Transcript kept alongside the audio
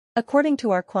According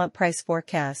to our Quant price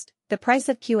forecast, the price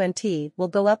of QNT will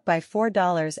go up by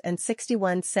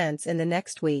 $4.61 in the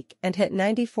next week and hit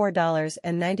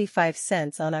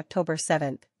 $94.95 on October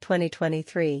 7,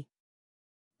 2023.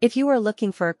 If you are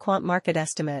looking for a Quant market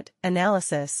estimate,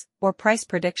 analysis, or price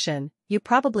prediction, you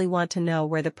probably want to know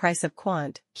where the price of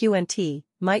Quant, QNT,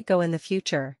 might go in the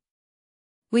future.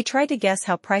 We try to guess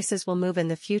how prices will move in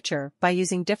the future by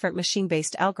using different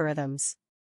machine-based algorithms.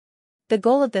 The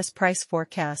goal of this price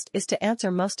forecast is to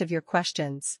answer most of your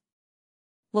questions.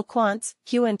 Will Quant's,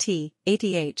 QNT,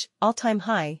 ATH, all-time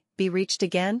high, be reached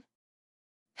again?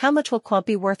 How much will Quant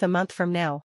be worth a month from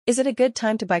now? Is it a good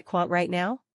time to buy Quant right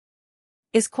now?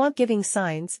 Is Quant giving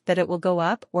signs that it will go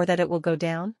up or that it will go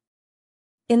down?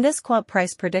 In this Quant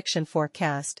price prediction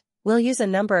forecast, we'll use a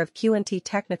number of QNT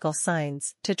technical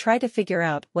signs to try to figure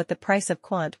out what the price of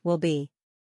Quant will be.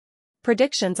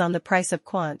 Predictions on the price of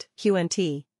Quant,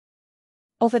 QNT.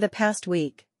 Over the past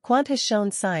week, Quant has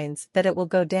shown signs that it will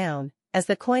go down, as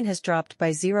the coin has dropped by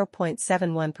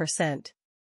 0.71%.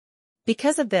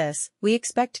 Because of this, we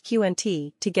expect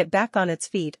QNT to get back on its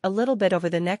feet a little bit over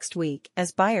the next week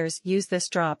as buyers use this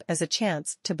drop as a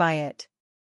chance to buy it.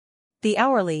 The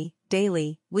hourly,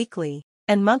 daily, weekly,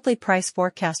 and monthly price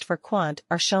forecast for Quant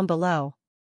are shown below.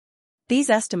 These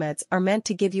estimates are meant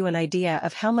to give you an idea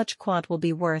of how much Quant will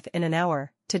be worth in an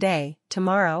hour, today,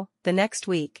 tomorrow, the next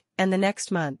week, and the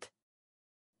next month.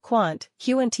 Quant,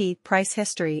 QNT price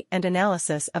history and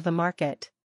analysis of the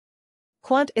market.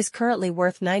 Quant is currently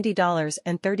worth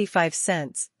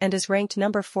 $90.35 and is ranked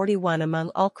number 41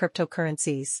 among all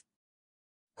cryptocurrencies.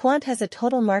 Quant has a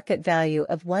total market value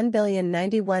of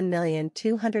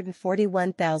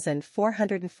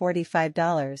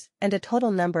 $1,091,241,445 and a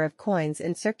total number of coins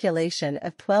in circulation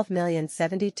of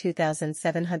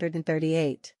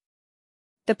 12,072,738.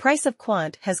 The price of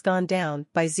Quant has gone down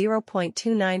by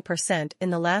 0.29%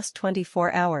 in the last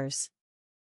 24 hours.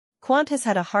 Quant has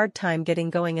had a hard time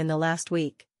getting going in the last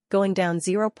week, going down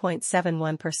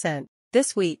 0.71%.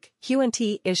 This week,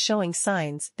 QNT is showing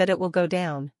signs that it will go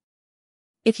down.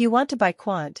 If you want to buy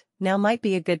Quant, now might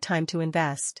be a good time to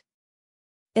invest.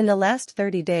 In the last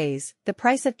 30 days, the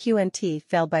price of QNT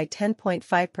fell by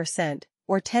 10.5%,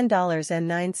 or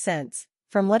 $10.09,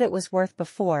 from what it was worth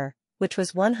before, which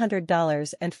was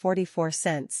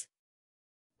 $100.44.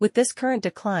 With this current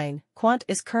decline, Quant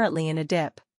is currently in a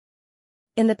dip.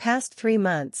 In the past 3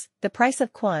 months, the price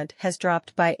of Quant has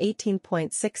dropped by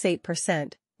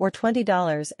 18.68%, or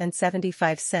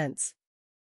 $20.75.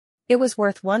 It was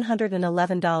worth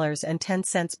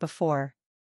 $111.10 before.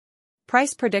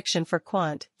 Price prediction for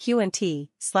Quant,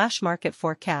 QNT/market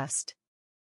forecast.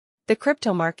 The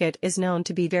crypto market is known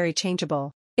to be very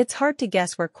changeable. It's hard to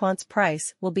guess where Quant's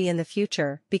price will be in the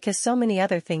future because so many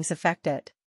other things affect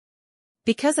it.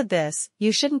 Because of this,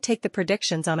 you shouldn't take the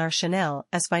predictions on our channel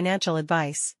as financial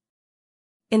advice.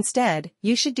 Instead,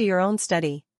 you should do your own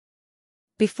study.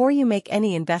 Before you make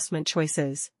any investment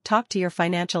choices, talk to your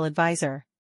financial advisor.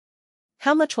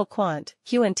 How much will Quant,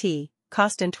 QNT,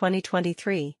 cost in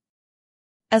 2023?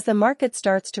 As the market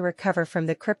starts to recover from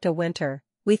the crypto winter,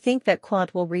 we think that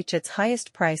Quant will reach its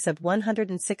highest price of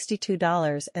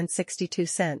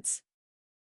 $162.62.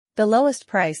 The lowest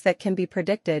price that can be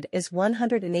predicted is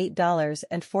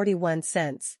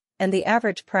 $108.41, and the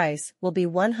average price will be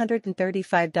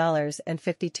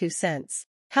 $135.52.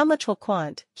 How much will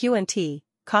Quant, QNT,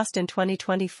 cost in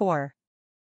 2024?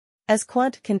 As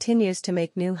Quant continues to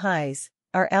make new highs,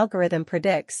 our algorithm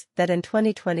predicts that in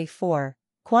 2024,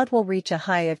 Quant will reach a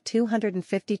high of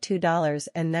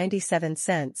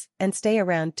 $252.97 and stay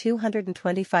around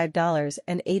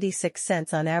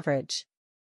 $225.86 on average.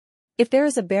 If there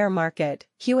is a bear market,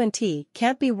 QNT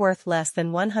can't be worth less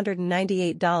than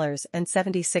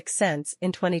 $198.76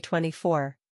 in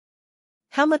 2024.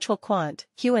 How much will Quant,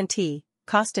 QNT,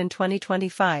 cost in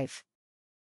 2025?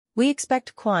 We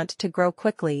expect Quant to grow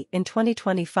quickly in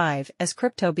 2025 as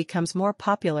crypto becomes more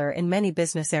popular in many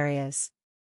business areas.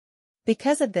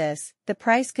 Because of this, the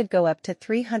price could go up to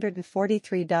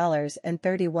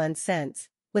 $343.31,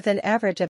 with an average of